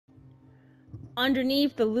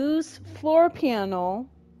underneath the loose floor panel,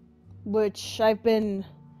 which I've been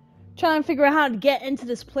trying to figure out how to get into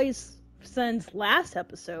this place since last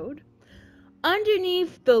episode.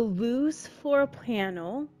 Underneath the loose floor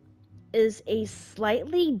panel is a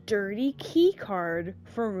slightly dirty key card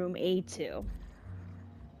for room A2.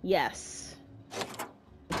 Yes.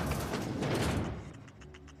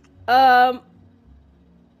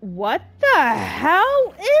 What the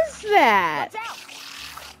hell is that?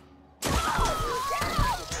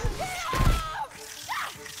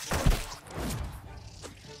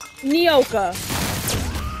 Nyoka.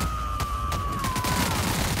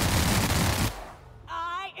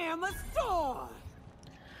 I am a sword.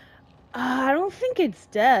 I don't think it's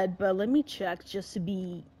dead, but let me check just to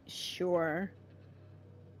be sure.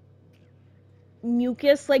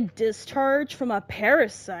 Mucus like discharge from a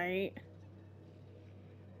parasite.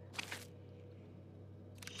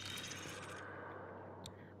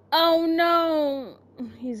 Oh no,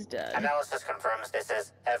 he's dead. Analysis confirms this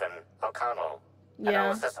is Evan O'Connell. Yeah.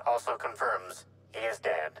 Analysis also confirms he is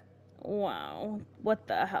dead. Wow, what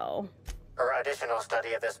the hell? Per additional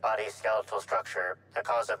study of this body's skeletal structure, the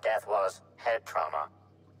cause of death was head trauma.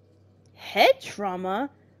 Head trauma?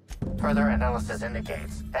 Further analysis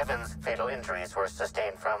indicates Evan's fatal injuries were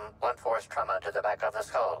sustained from blunt force trauma to the back of the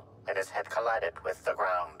skull, and his head collided with the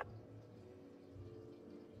ground.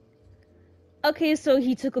 Okay, so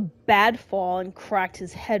he took a bad fall and cracked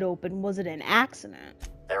his head open. Was it an accident?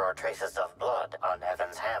 There are traces of blood on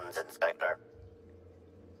Evan's hands, Inspector.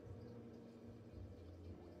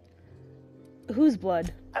 Whose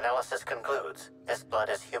blood? Analysis concludes this blood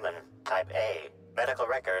is human, type A. Medical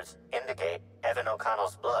records indicate Evan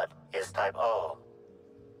O'Connell's blood is type O.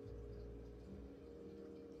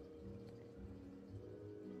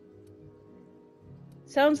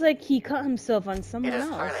 Sounds like he cut himself on someone else. It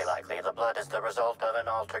is highly likely the blood is the result of an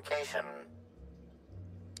altercation.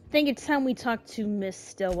 I think it's time we talk to Miss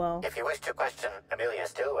Stillwell. If you wish to question Amelia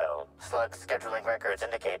Stillwell, Slug's scheduling records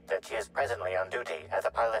indicate that she is presently on duty at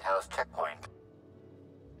the Pilot House checkpoint.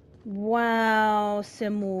 Wow, se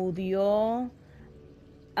murió.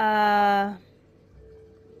 That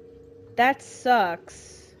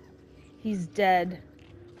sucks. He's dead.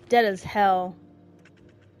 Dead as hell.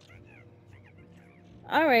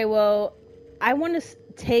 Alright, well, I want to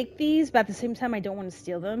take these, but at the same time I don't want to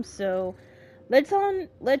steal them, so let's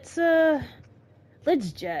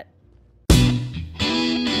jet.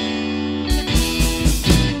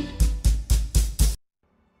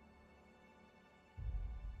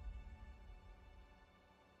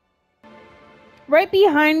 Right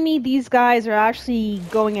behind me, these guys are actually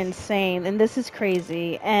going insane, and this is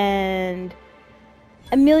crazy, and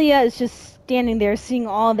Amelia is just standing there seeing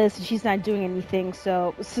all this, and she's not doing anything,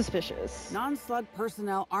 so suspicious. Non-slug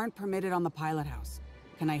personnel aren't permitted on the Pilot House.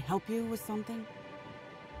 Can I help you with something?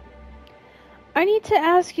 I need to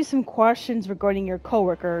ask you some questions regarding your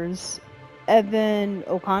coworkers. Evan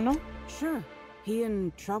O'Connell? Sure. He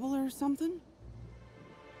in trouble or something?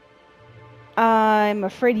 I'm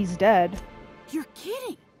afraid he's dead. You're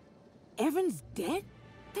kidding! Evan's dead?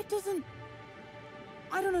 That doesn't...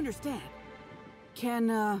 I don't understand. Can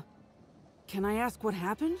I ask what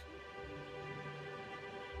happened?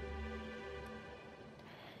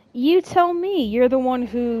 You tell me. You're the one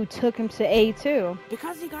who took him to A2.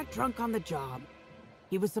 Because he got drunk on the job.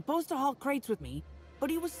 He was supposed to haul crates with me, but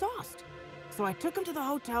he was sauced. So I took him to the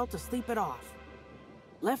hotel to sleep it off.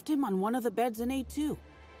 Left him on one of the beds in A2.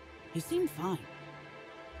 He seemed fine.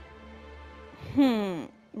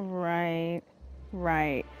 Right.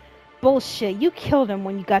 Bullshit. You killed him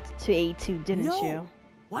when you got to A2, didn't you?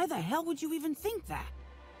 Why the hell would you even think that?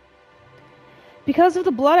 Because of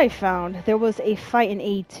the blood I found. There was a fight in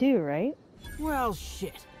A2, right? Well,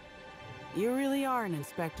 shit. You really are an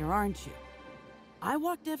inspector, aren't you? I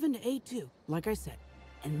walked Evan to A2, like I said.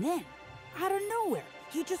 And then, out of nowhere,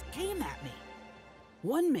 he just came at me.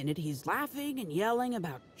 One minute he's laughing and yelling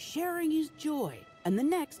about sharing his joy. And the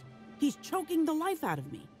next, he's choking the life out of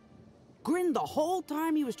me. Grinned the whole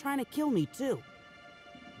time he was trying to kill me, too.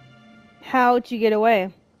 How'd you get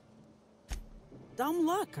away? Dumb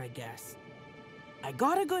luck, I guess. I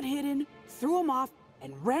got a good hit in, threw him off,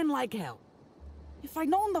 and ran like hell. If I'd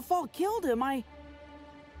known the fall killed him, I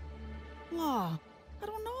don't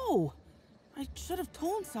know. I should have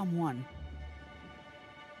told someone.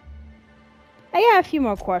 I got a few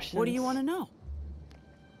more questions. What do you want to know?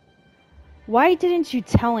 Why didn't you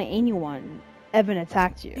tell anyone Evan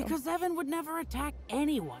attacked you? Because Evan would never attack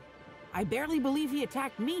anyone. I barely believe he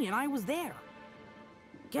attacked me, and I was there.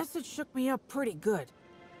 Guess it shook me up pretty good.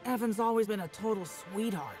 Evan's always been a total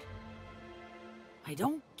sweetheart. I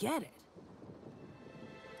don't get it.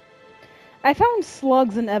 I found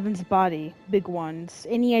slugs in Evan's body, big ones.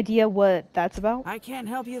 Any idea what that's about? I can't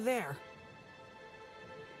help you there.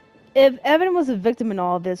 If Evan was a victim in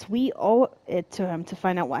all of this, we owe it to him to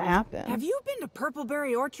find out what happened. Have you been to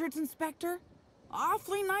Purpleberry Orchards, Inspector?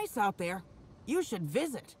 Awfully nice out there. You should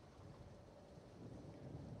visit.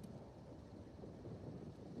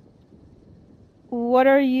 What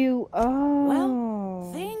are you... Oh...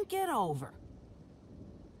 Well, think it over.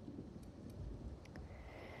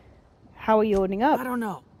 How are you holding up? I don't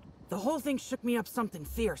know. The whole thing shook me up something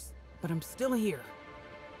fierce, but I'm still here.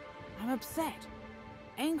 I'm upset.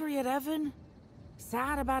 Angry at Evan.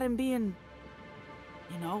 Sad about him being...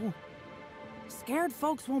 you know... Scared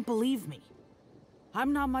folks won't believe me.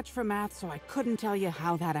 I'm not much for math, so I couldn't tell you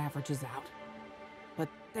how that averages out. But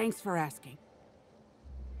thanks for asking.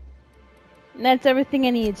 That's everything I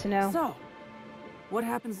needed to know. So, what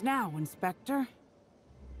happens now, Inspector?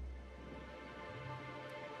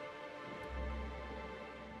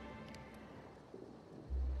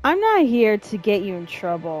 I'm not here to get you in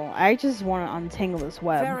trouble. I just want to untangle this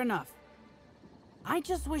web. Fair enough. I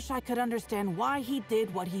just wish I could understand why he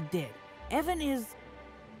did what he did. Evan is...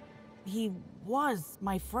 he was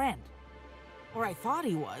my friend. Or I thought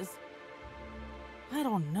he was. I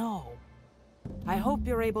don't know. I hope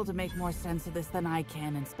you're able to make more sense of this than I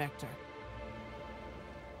can, Inspector.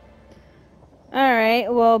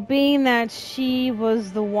 Alright, well, being that she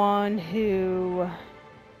was the one who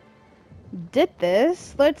did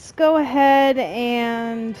this, let's go ahead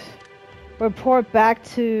and report back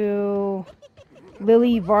to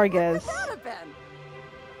Lily Vargas.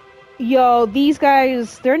 Yo, these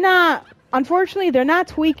guys, they're not, unfortunately, they're not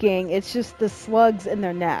tweaking, it's just the slugs in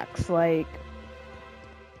their necks, like...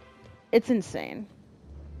 It's insane.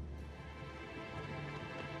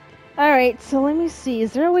 Alright, so let me see.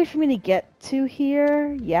 Is there a way for me to get to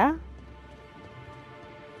here? Yeah?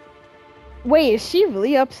 Wait, is she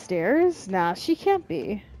really upstairs? Nah, she can't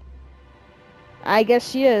be. I guess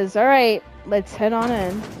she is. Alright, let's head on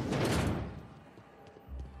in.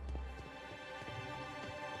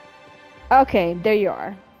 Okay, there you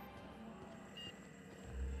are.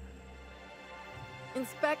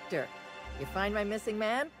 Inspector, you find my missing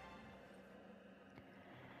man?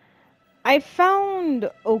 I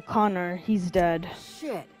found O'Connor. He's dead.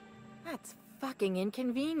 Shit. That's fucking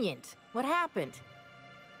inconvenient. What happened?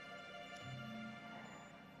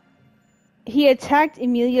 He attacked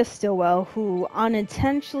Emilia Stillwell, who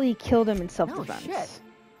unintentionally killed him in self-defense. Oh, shit.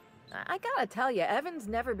 I gotta tell you, Evan's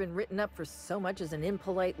never been written up for so much as an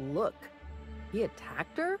impolite look. He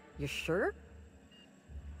attacked her? You sure?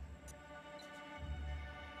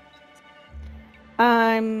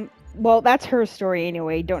 Well, that's her story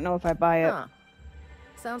anyway. Don't know if I buy it. Huh.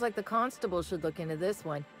 Sounds like the constable should look into this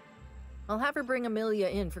one. I'll have her bring Amelia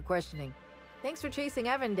in for questioning. Thanks for chasing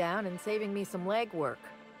Evan down and saving me some legwork.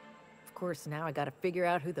 Of course, now I gotta figure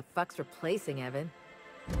out who the fuck's replacing Evan.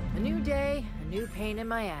 A new day, a new pain in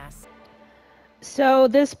my ass. So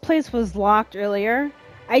this place was locked earlier.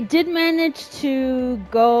 I did manage to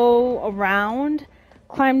go around,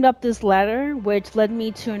 climbed up this ladder, which led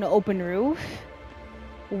me to an open roof,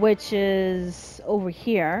 which is over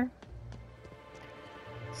here.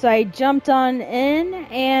 So I jumped on in,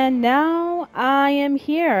 and now I am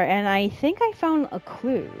here, and I think I found a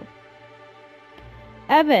clue.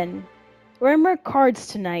 Evan, remember cards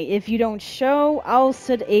tonight. If you don't show, I'll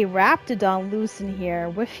set a Raptidon loose in here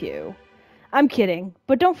with you. I'm kidding,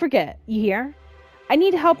 but don't forget, you hear? I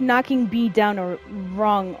need help knocking B down or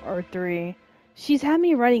wrong or 3. She's had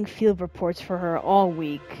me writing field reports for her all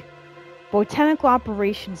week. Botanical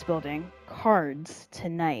Operations Building. Cards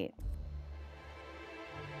tonight.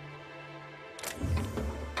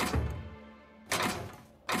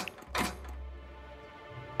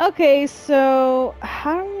 Okay, so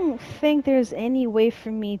I don't think there's any way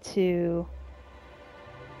for me to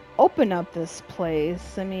open up this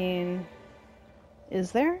place. I mean,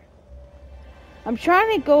 is there? I'm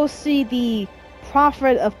trying to go see the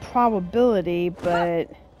Prophet of Probability, but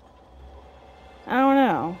I don't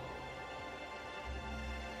know.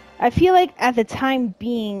 I feel like at the time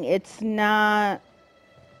being, it's not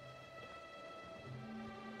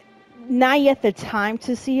yet the time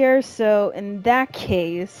to see her, so in that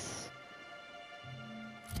case,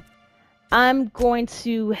 I'm going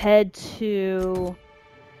to head to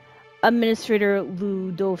Administrator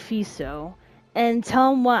Ludofiso and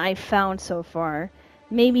tell him what I found so far.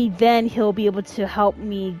 Maybe then he'll be able to help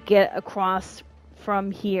me get across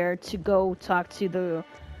from here to go talk to the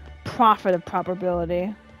Prophet of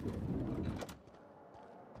Probability.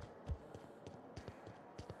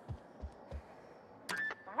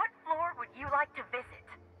 What floor would you like to visit?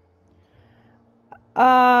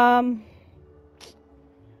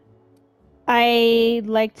 I'd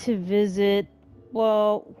like to visit.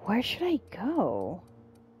 Well, where should I go?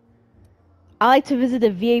 I like to visit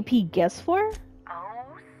the VIP guest floor.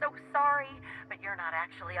 Oh, so sorry, but you're not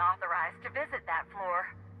actually authorized to visit that floor.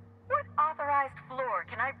 What authorized floor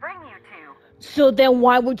can I bring you to? So then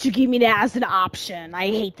why would you give me that as an option? I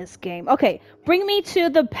hate this game. Okay, bring me to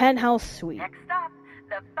the penthouse suite. Next up,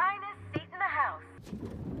 the finest seat in the house.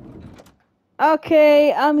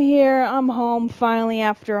 Okay, I'm here. I'm home finally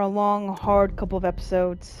after a long, hard couple of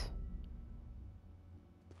episodes.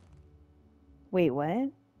 Wait,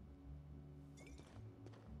 what?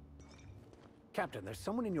 Captain, there's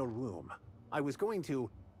someone in your room. I was going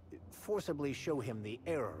to forcibly show him the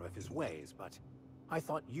error of his ways, but I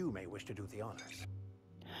thought you may wish to do the honors.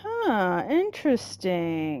 Huh,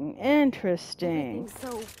 interesting. Interesting. Everything's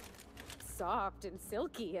so soft and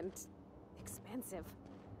silky and expensive.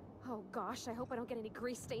 Oh gosh, I hope I don't get any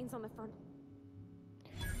grease stains on the front.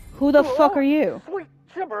 Who the fuck are you? Sweet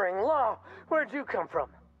gibbering law! Where'd you come from?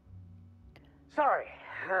 Sorry,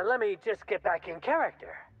 let me just get back in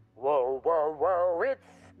character. Whoa, whoa, whoa, it's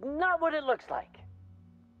not what it looks like.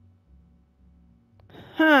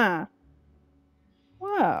 Huh.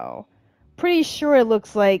 Wow. Pretty sure it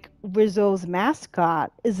looks like Rizzo's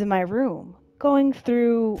mascot is in my room, going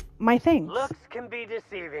through my things. Looks can be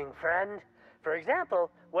deceiving, friend. For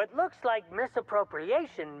example, what looks like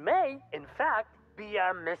misappropriation may, in fact, be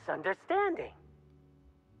a misunderstanding.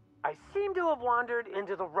 I seem to have wandered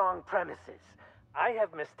into the wrong premises. I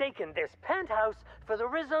have mistaken this penthouse for the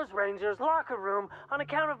Rizzo's Rangers locker room on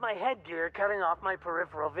account of my headgear cutting off my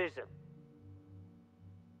peripheral vision.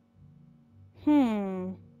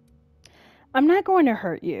 I'm not going to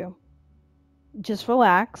hurt you. Just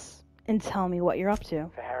relax and tell me what you're up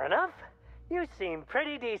to. Fair enough. You seem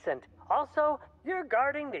pretty decent. Also, you're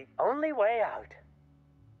guarding the only way out.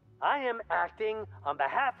 I am acting on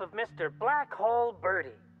behalf of Mr. Black Hole Birdie,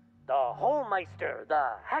 the Holmeister, the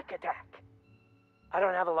Hack Attack. I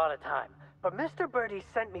don't have a lot of time, but Mr. Birdie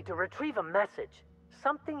sent me to retrieve a message.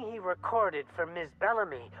 Something he recorded for Ms.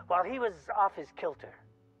 Bellamy while he was off his kilter.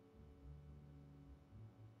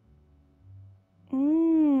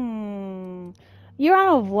 You're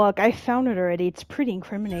out of luck. I found it already. It's pretty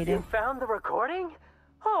incriminating. You found the recording?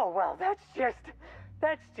 Oh, well, that's just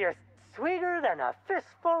sweeter than a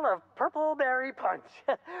fistful of purple berry punch.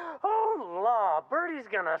 Oh, law, Birdie's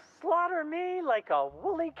gonna slaughter me like a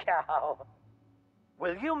woolly cow.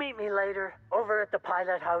 Will you meet me later, over at the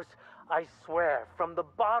pilot house? I swear, from the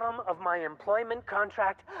bottom of my employment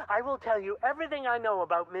contract, I will tell you everything I know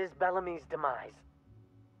about Ms. Bellamy's demise.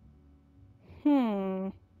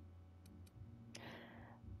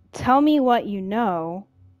 Tell me what you know,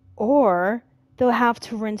 or they'll have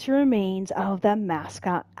to rinse your remains out of that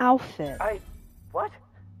mascot outfit. What?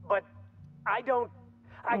 But I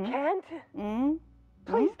can't?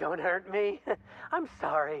 Please don't hurt me. I'm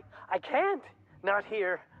sorry. I can't. Not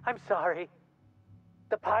here. I'm sorry.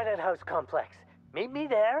 The Pilot House complex. Meet me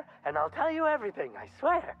there, and I'll tell you everything, I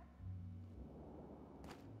swear.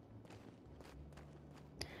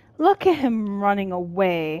 Look at him running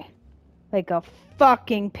away like a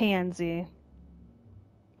fucking pansy.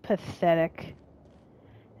 Pathetic.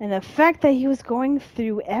 And the fact that he was going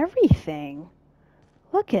through everything.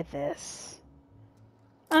 Look at this.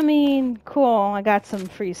 I mean, cool, I got some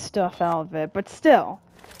free stuff out of it, but still.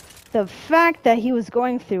 The fact that he was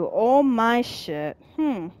going through all my shit.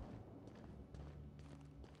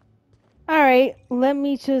 Alright, let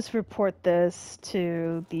me just report this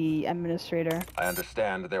to the administrator. I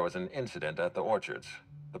understand there was an incident at the orchards.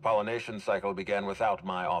 The pollination cycle began without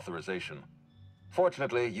my authorization.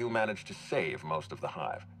 Fortunately, you managed to save most of the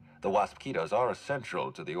hive. The wasp-ketos are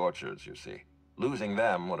essential to the orchards, you see. Losing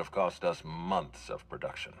them would have cost us months of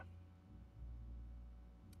production.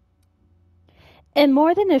 And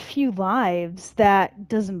more than a few lives, that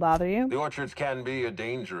doesn't bother you? The orchards can be a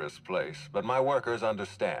dangerous place, but my workers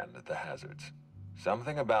understand the hazards.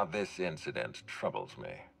 Something about this incident troubles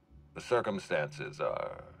me. The circumstances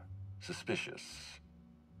are suspicious.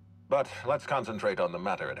 But let's concentrate on the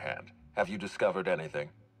matter at hand. Have you discovered anything?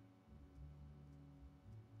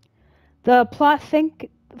 The plot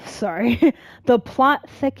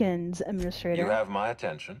thickens, Administrator. You have my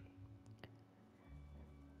attention.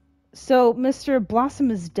 So, Mr. Blossom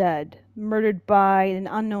is dead, murdered by an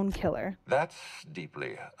unknown killer. That's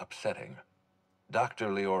deeply upsetting. Dr.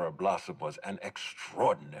 Leora Blossom was an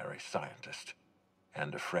extraordinary scientist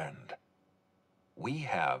and a friend. We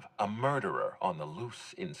have a murderer on the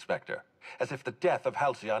loose, Inspector, as if the death of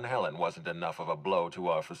Halcyon Helen wasn't enough of a blow to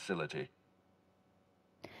our facility.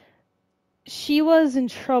 She was in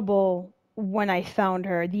trouble when I found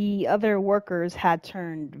her. The other workers had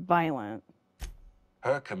turned violent.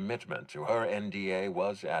 Her commitment to her NDA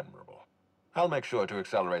was admirable. I'll make sure to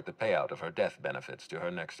accelerate the payout of her death benefits to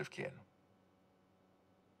her next of kin.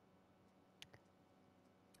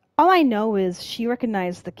 All I know is she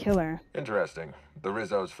recognized the killer. Interesting. The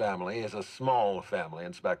Rizzo's family is a small family,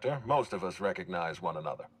 Inspector. Most of us recognize one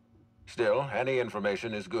another. Still, any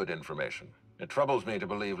information is good information. It troubles me to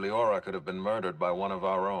believe Leora could have been murdered by one of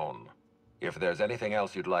our own. If there's anything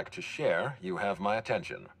else you'd like to share, you have my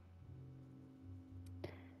attention.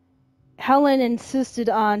 Helen insisted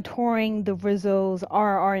on touring the Rizzo's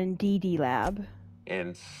RR&D lab.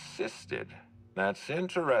 Insisted? That's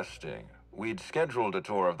interesting. We'd scheduled a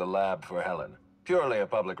tour of the lab for Helen. Purely a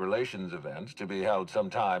public relations event to be held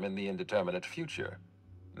sometime in the indeterminate future.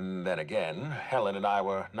 Then again, Helen and I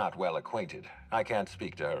were not well acquainted. I can't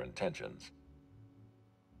speak to her intentions.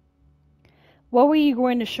 What were you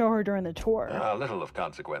going to show her during the tour? Little of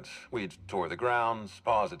consequence. We'd tour the grounds,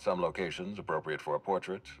 pause at some locations appropriate for a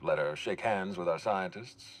portrait, let her shake hands with our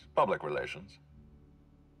scientists. Public relations.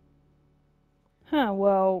 Huh,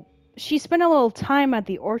 well, she spent a little time at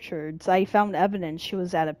the orchards. I found evidence she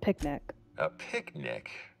was at a picnic. A picnic?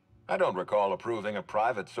 I don't recall approving a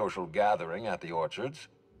private social gathering at the orchards.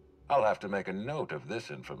 I'll have to make a note of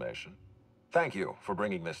this information. Thank you for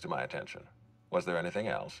bringing this to my attention. Was there anything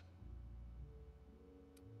else?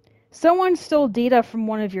 Someone stole data from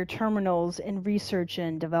one of your terminals in research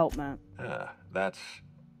and development. That's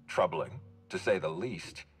troubling, to say the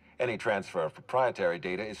least. Any transfer of proprietary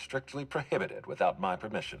data is strictly prohibited without my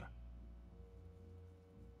permission.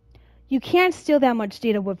 You can't steal that much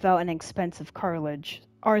data without an expensive cartilage.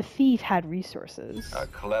 Our thief had resources. A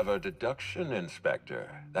clever deduction, Inspector.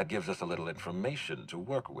 That gives us a little information to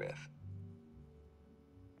work with.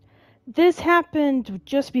 This happened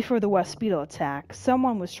just before the West Beetle attack.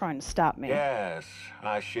 Someone was trying to stop me. Yes,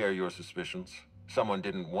 I share your suspicions. Someone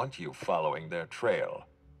didn't want you following their trail.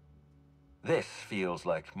 This feels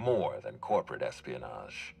like more than corporate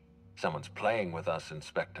espionage. Someone's playing with us,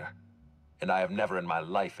 Inspector. And I have never in my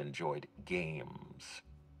life enjoyed games.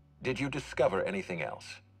 Did you discover anything else?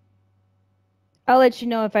 I'll let you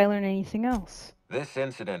know if I learn anything else. This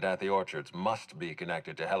incident at the orchards must be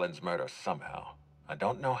connected to Helen's murder somehow. I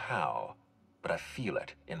don't know how, but I feel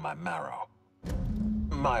it in my marrow.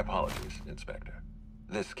 My apologies, Inspector.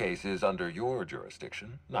 This case is under your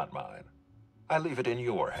jurisdiction, not mine. I leave it in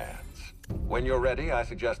your hands. When you're ready, I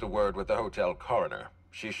suggest a word with the hotel coroner.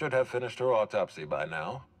 She should have finished her autopsy by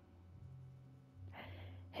now.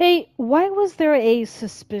 Hey, why was there a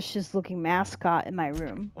suspicious-looking mascot in my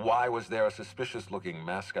room? Why was there a suspicious-looking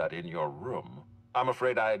mascot in your room? I'm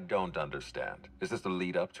afraid I don't understand. Is this the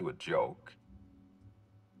lead-up to a joke?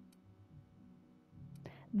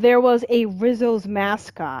 There was a Rizzo's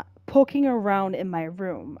mascot poking around in my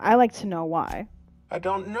room. I like to know why. I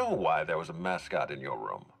don't know why there was a mascot in your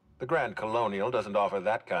room. The Grand Colonial doesn't offer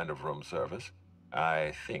that kind of room service,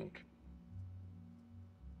 I think.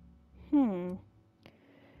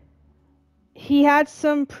 He had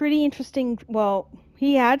some pretty interesting,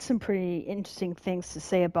 things to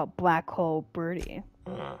say about Black Hole Birdie.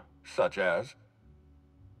 Such as?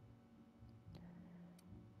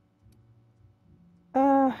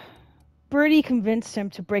 Birdie convinced him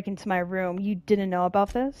to break into my room. You didn't know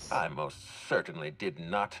about this? I most certainly did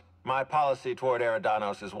not. My policy toward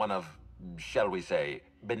Eridanos is one of, shall we say,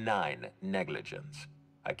 benign negligence.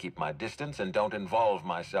 I keep my distance and don't involve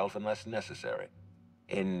myself unless necessary.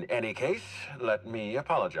 In any case, let me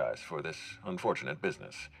apologize for this unfortunate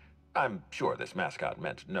business. I'm sure this mascot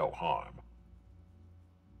meant no harm.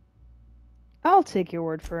 I'll take your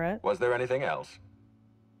word for it. Was there anything else?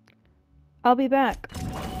 I'll be back.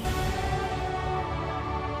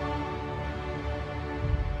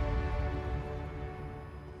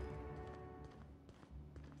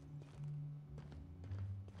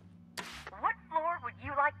 What floor would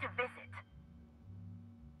you like to visit?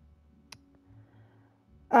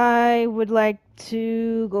 I would like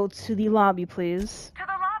to go to the lobby, please. To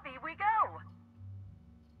the lobby we go.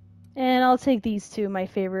 And I'll take these two, my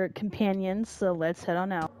favorite companions, so let's head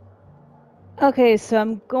on out. Okay, so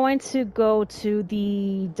I'm going to go to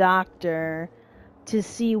the doctor to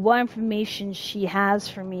see what information she has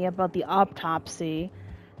for me about the autopsy.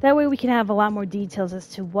 That way we can have a lot more details as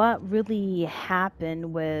to what really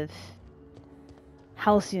happened with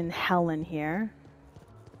Halcyon and Helen here.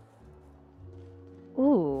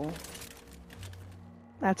 Ooh.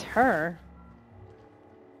 That's her.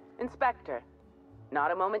 Inspector,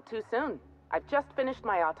 not a moment too soon. I've just finished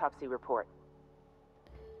my autopsy report.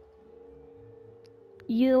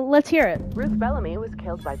 Let's hear it. Ruth Bellamy was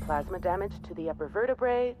killed by plasma damage to the upper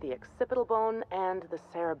vertebrae, the occipital bone, and the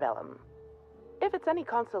cerebellum. If it's any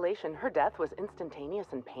consolation, her death was instantaneous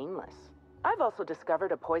and painless. I've also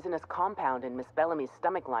discovered a poisonous compound in Miss Bellamy's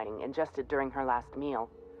stomach lining ingested during her last meal.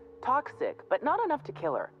 Toxic, but not enough to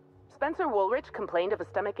kill her. Spencer Woolrich complained of a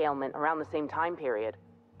stomach ailment around the same time period.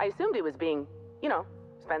 I assumed he was being, you know,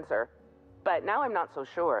 Spencer. But now I'm not so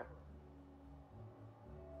sure.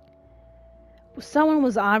 Someone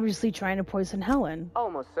was obviously trying to poison Helen.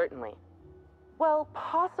 Almost certainly. Well,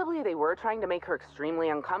 possibly they were trying to make her extremely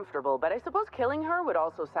uncomfortable, but I suppose killing her would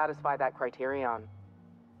also satisfy that criterion.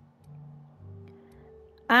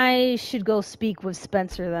 I should go speak with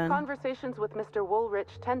Spencer then. Conversations with Mr. Woolrich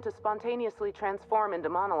tend to spontaneously transform into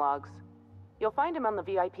monologues. You'll find him on the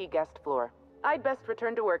VIP guest floor. I'd best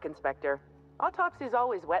return to work, Inspector. Autopsies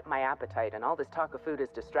always whet my appetite, and all this talk of food is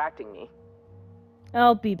distracting me.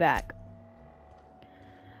 I'll be back.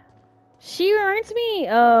 She reminds me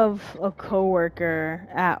of a coworker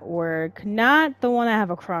at work. Not the one I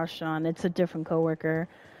have a crush on. It's a different coworker.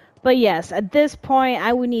 But yes, at this point,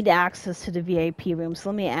 I would need access to the VIP room. So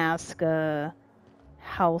let me ask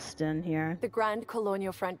Halston here. The Grand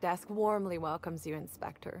Colonial Front Desk warmly welcomes you,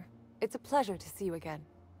 Inspector. It's a pleasure to see you again.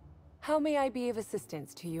 How may I be of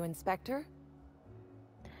assistance to you, Inspector?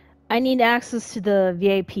 I need access to the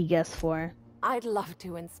VIP guest floor. I'd love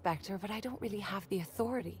to, Inspector, but I don't really have the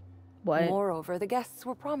authority. What? Moreover, the guests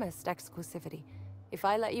were promised exclusivity. If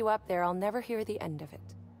I let you up there, I'll never hear the end of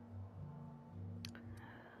it.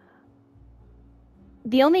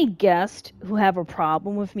 The only guest who have a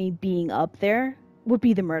problem with me being up there would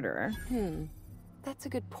be the murderer. That's a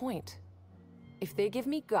good point. If they give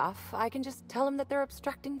me guff, I can just tell them that they're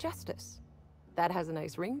obstructing justice. That has a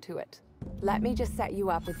nice ring to it. Let me just set you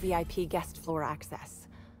up with VIP guest floor access.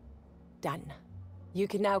 Done. You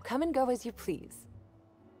can now come and go as you please.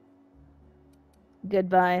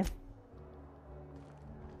 Goodbye.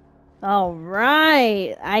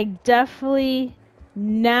 Alright,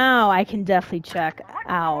 now I can definitely check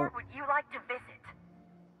out. What floor would you like to visit?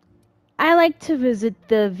 I like to visit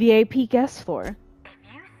the VIP guest floor. If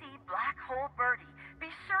you see Black Hole Birdie, be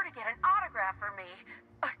sure to get an autograph for me.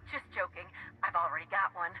 Just joking, I've already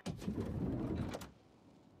got one.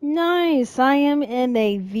 Nice, I am in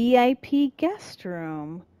a VIP guest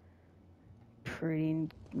room. Pretty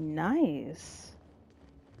nice.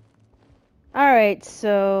 Alright,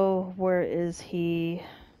 so where is he?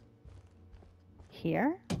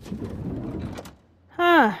 Here?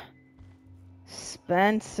 Huh.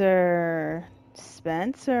 Spencer.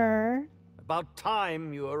 About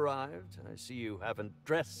time you arrived. I see you haven't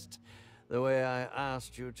dressed the way I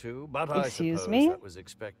asked you to, but Excuse I suppose me? that was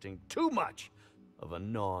expecting too much of a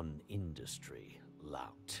non-industry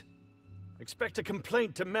lout. Expect a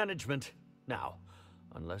complaint to management. Now,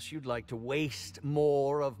 unless you'd like to waste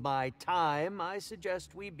more of my time, I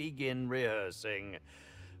suggest we begin rehearsing.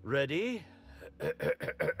 Ready?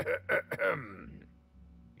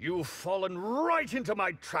 You've fallen right into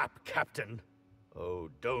my trap, Captain. Oh,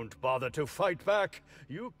 don't bother to fight back.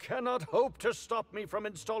 You cannot hope to stop me from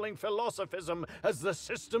installing philosophism as the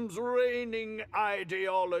system's reigning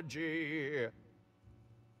ideology.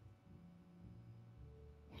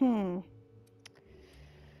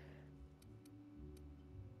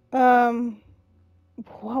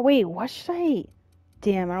 Wait, what should I...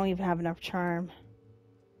 Damn, I don't even have enough charm.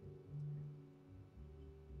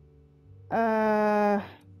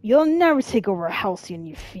 You'll never take over a Halcyon,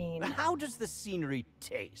 you fiend. How does the scenery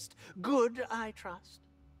taste? Good, I trust.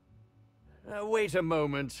 Wait a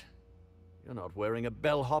moment. You're not wearing a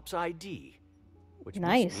bellhop's ID. Which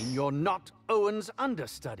must mean you're not Owen's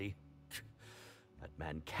understudy. That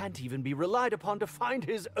man can't even be relied upon to find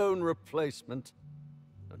his own replacement.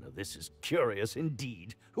 Oh, no, this is curious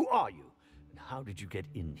indeed. Who are you? And how did you get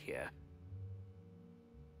in here?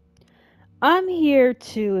 I'm here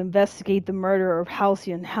to investigate the murder of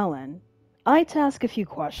Halcyon Helen. I'd like to ask a few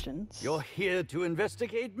questions. You're here to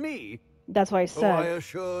investigate me? That's what I said. Oh, I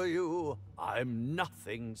assure you, I'm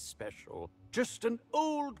nothing special. Just an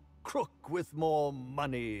old crook with more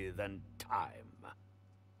money than time.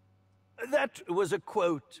 That was a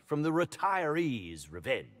quote from The Retiree's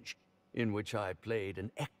Revenge, in which I played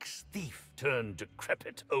an ex-thief turned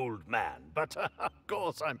decrepit old man. But, of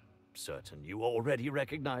course, I'm certain you already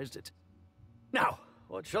recognized it. Now,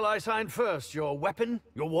 what shall I sign first? Your weapon?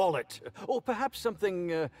 Your wallet? Or perhaps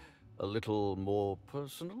something a little more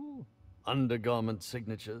personal? Undergarment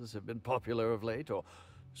signatures have been popular of late, or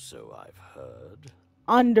so I've heard.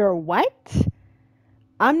 Under what?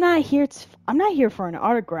 I'm not here for an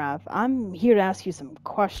autograph. I'm here to ask you some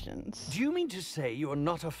questions. Do you mean to say you're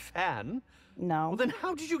not a fan? No. Well, then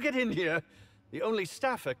how did you get in here? The only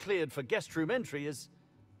staffer cleared for guest room entry is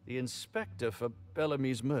the inspector for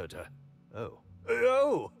Bellamy's murder. Oh,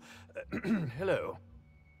 Oh, hello.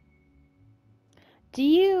 Do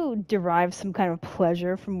you derive some kind of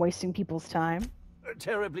pleasure from wasting people's time?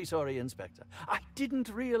 Terribly sorry, Inspector. I didn't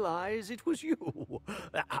realize it was you.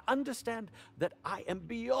 Understand that I am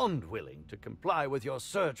beyond willing to comply with your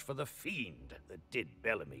search for the fiend that did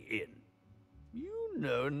Bellamy in. You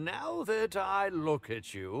know, now that I look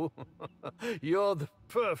at you, you're the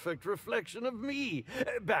perfect reflection of me,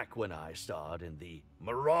 back when I starred in the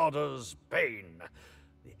Marauder's Bane.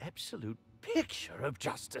 The absolute picture of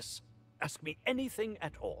justice. Ask me anything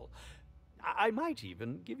at all. I might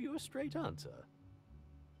even give you a straight answer.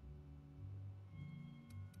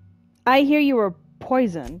 I hear you were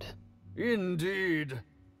poisoned. Indeed.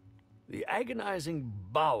 The agonizing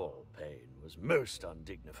bowel pain was most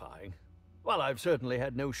undignifying. While I've certainly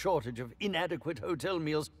had no shortage of inadequate hotel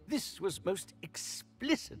meals, this was most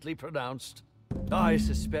explicitly pronounced. I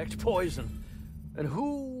suspect poison. And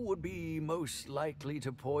who would be most likely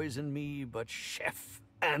to poison me but Chef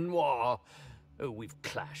Anwar? Oh, we've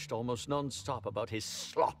clashed almost non-stop about his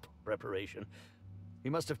slop preparation. He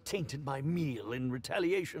must have tainted my meal in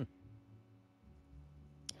retaliation.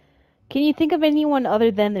 Can you think of anyone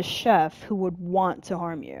other than the chef who would want to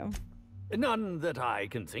harm you? None that I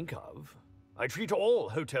can think of. I treat all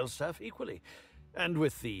hotel staff equally, and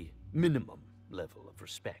with the minimum level of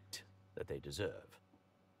respect that they deserve.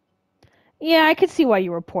 Yeah, I could see why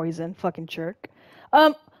you were poisoned, fucking jerk.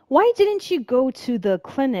 Why didn't you go to the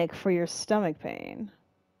clinic for your stomach pain?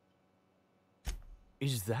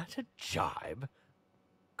 Is that a jibe?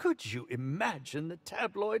 Could you imagine the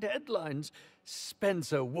tabloid headlines?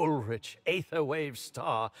 Spencer Woolrich, Aetherwave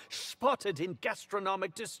star, spotted in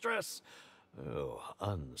gastronomic distress. Oh,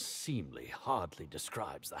 unseemly hardly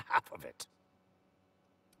describes the half of it.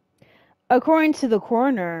 According to the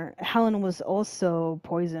coroner, Helen was also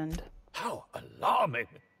poisoned. How alarming!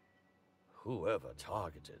 Whoever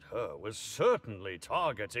targeted her was certainly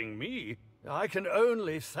targeting me. I can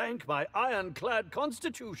only thank my ironclad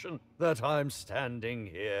constitution that I'm standing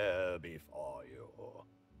here before you.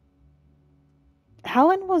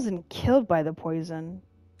 Helen wasn't killed by the poison.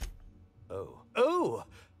 Oh,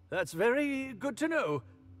 that's very good to know.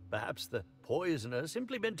 Perhaps the poisoner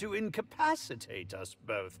simply meant to incapacitate us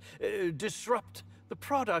both, disrupt the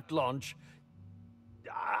product launch.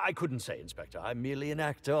 I couldn't say, Inspector. I'm merely an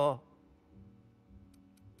actor.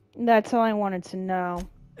 That's all I wanted to know.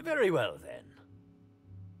 Very well, then.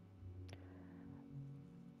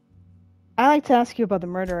 I'd like to ask you about the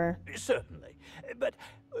murderer. Certainly. But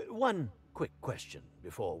one quick question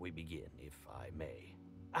before we begin, if I may.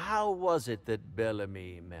 How was it that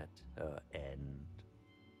Bellamy met her end?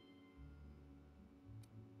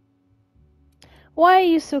 Why are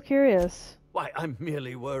you so curious? Why, I'm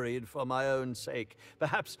merely worried for my own sake.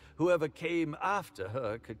 Perhaps whoever came after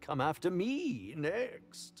her could come after me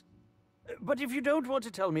next. But if you don't want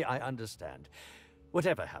to tell me, I understand.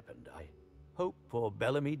 Whatever happened, I hope poor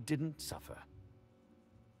Bellamy didn't suffer.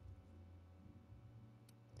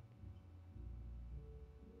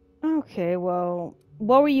 Okay, well,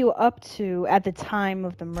 what were you up to at the time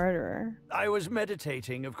of the murder? I was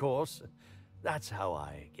meditating, of course. That's how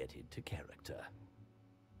I get into character.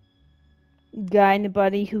 Got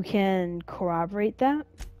anybody who can corroborate that?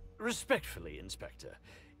 Respectfully, Inspector,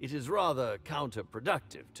 it is rather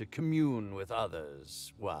counterproductive to commune with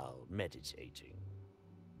others while meditating.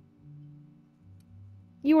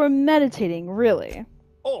 You were meditating, really?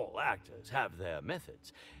 All actors have their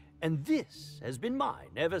methods, and this has been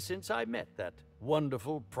mine ever since I met that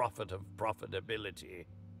wonderful prophet of profitability.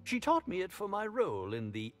 She taught me it for my role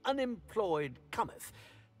in The Unemployed Cometh.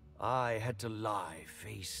 I had to lie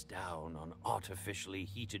face down on artificially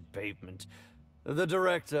heated pavement. The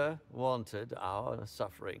director wanted our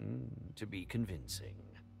suffering to be convincing.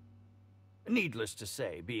 Needless to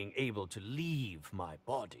say, being able to leave my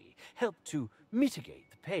body helped to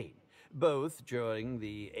mitigate the pain, both during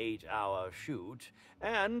the 8-hour shoot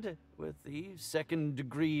and with the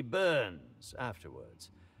second-degree burns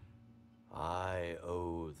afterwards. I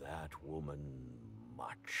owe that woman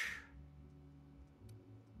much.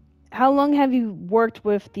 How long have you worked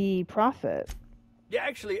with the Prophet? Yeah,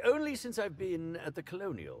 actually, only since I've been at the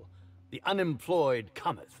Colonial. The Unemployed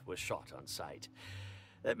Cometh was shot on site.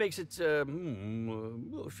 That makes it, a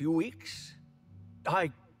few weeks.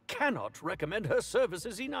 I cannot recommend her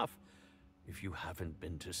services enough. If you haven't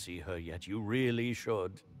been to see her yet, you really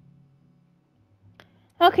should.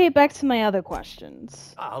 Okay, back to my other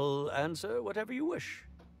questions. I'll answer whatever you wish.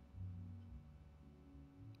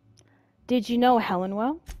 Did you know Helen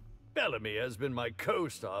well? Bellamy has been my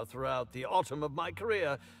co-star throughout the autumn of my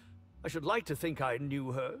career. I should like to think I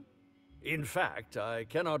knew her. In fact, I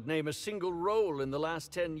cannot name a single role in the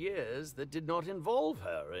last 10 years that did not involve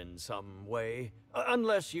her in some way,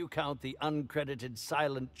 unless you count the uncredited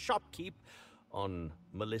silent shopkeep on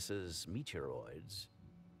Melissa's Meteoroids.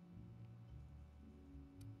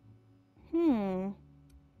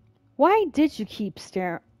 Why did you keep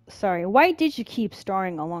why did you keep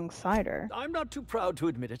starring alongside her? I'm not too proud to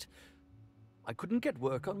admit it. I couldn't get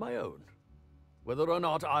work on my own. Whether or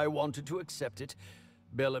not I wanted to accept it,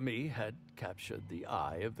 Bellamy had captured the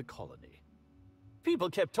eye of the colony. People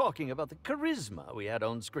kept talking about the charisma we had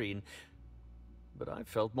on screen, but I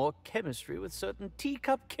felt more chemistry with certain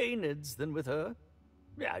teacup canids than with her.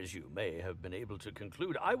 As you may have been able to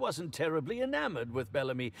conclude, I wasn't terribly enamored with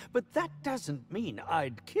Bellamy, but that doesn't mean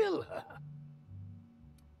I'd kill her.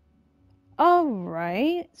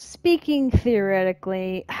 Alright. Speaking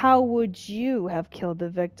theoretically, how would you have killed the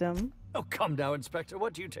victim? Oh, come now, Inspector.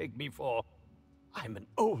 What do you take me for? I'm an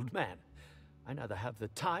old man. I neither have the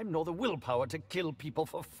time nor the willpower to kill people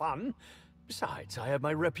for fun. Besides, I have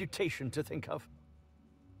my reputation to think of.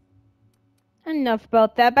 Enough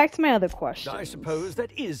about that. Back to my other question. I suppose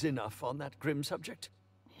that is enough on that grim subject.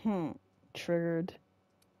 Triggered.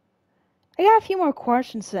 I got a few more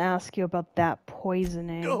questions to ask you about that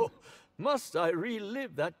poisoning. Oh, must I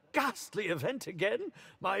relive that ghastly event again?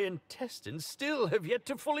 My intestines still have yet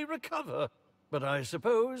to fully recover. But I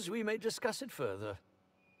suppose we may discuss it further.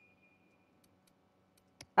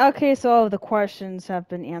 Okay, so all of the questions have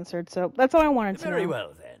been answered, so that's all I wanted to know. Very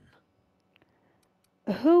well, then.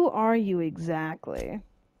 Who are you exactly?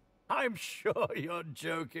 I'm sure you're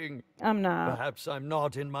joking. I'm not. Perhaps I'm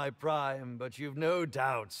not in my prime, but you've no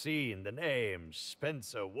doubt seen the name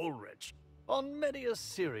Spencer Woolrich on many a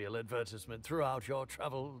serial advertisement throughout your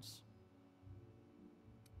travels.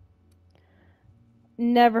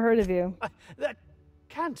 Never heard of you. That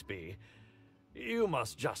can't be. You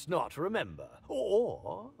must just not remember.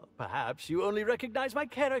 Or perhaps you only recognize my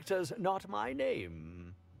characters, not my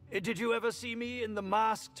name. Did you ever see me in The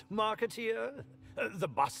Masked Marketeer? The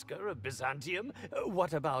Busker of Byzantium?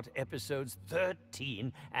 What about episodes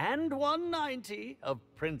 13 and 190 of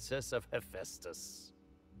Princess of Hephaestus?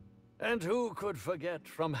 And who could forget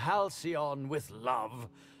From Halcyon with Love?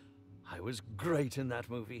 I was great in that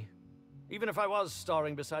movie. Even if I was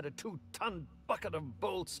starring beside a 2-ton bucket of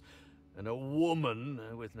bolts and a woman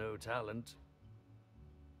with no talent.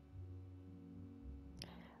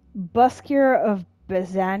 Busker of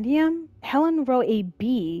Byzantium? Helen wrote a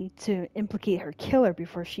B to implicate her killer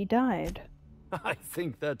before she died. I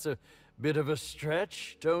think that's a bit of a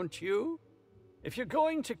stretch, don't you? If you're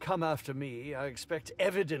going to come after me, I expect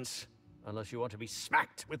evidence. Unless you want to be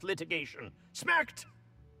smacked with litigation. Smacked!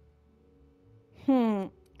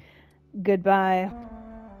 Goodbye.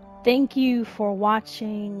 Thank you for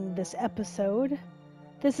watching this episode.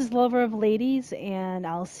 This is Lover of Ladies, and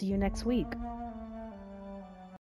I'll see you next week.